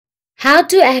How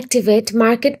to activate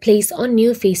Marketplace on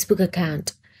new Facebook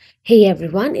account. Hey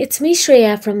everyone, it's me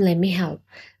Shreya from Lemme Help.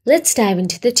 Let's dive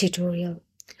into the tutorial.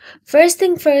 First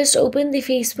thing first, open the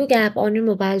Facebook app on your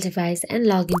mobile device and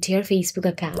log into your Facebook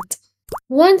account.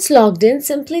 Once logged in,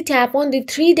 simply tap on the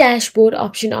three dashboard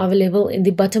option available in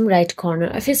the bottom right corner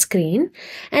of your screen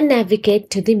and navigate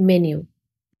to the menu.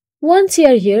 Once you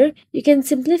are here, you can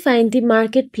simply find the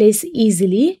Marketplace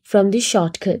easily from the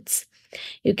shortcuts.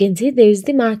 You can see there is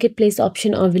the Marketplace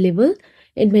option available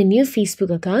in my new Facebook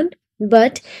account.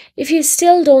 But if you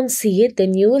still don't see it,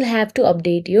 then you will have to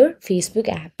update your Facebook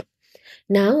app.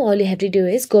 Now all you have to do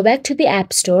is go back to the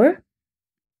App Store.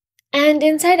 And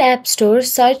inside App Store,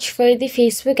 search for the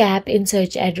Facebook app in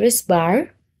search address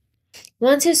bar.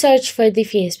 Once you search for the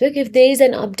Facebook, if there is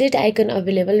an update icon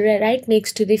available right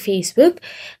next to the Facebook,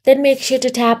 then make sure to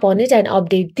tap on it and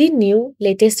update the new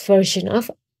latest version of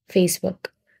Facebook.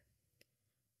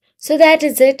 So that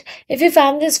is it. If you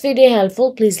found this video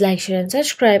helpful, please like, share and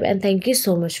subscribe, and thank you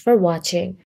so much for watching.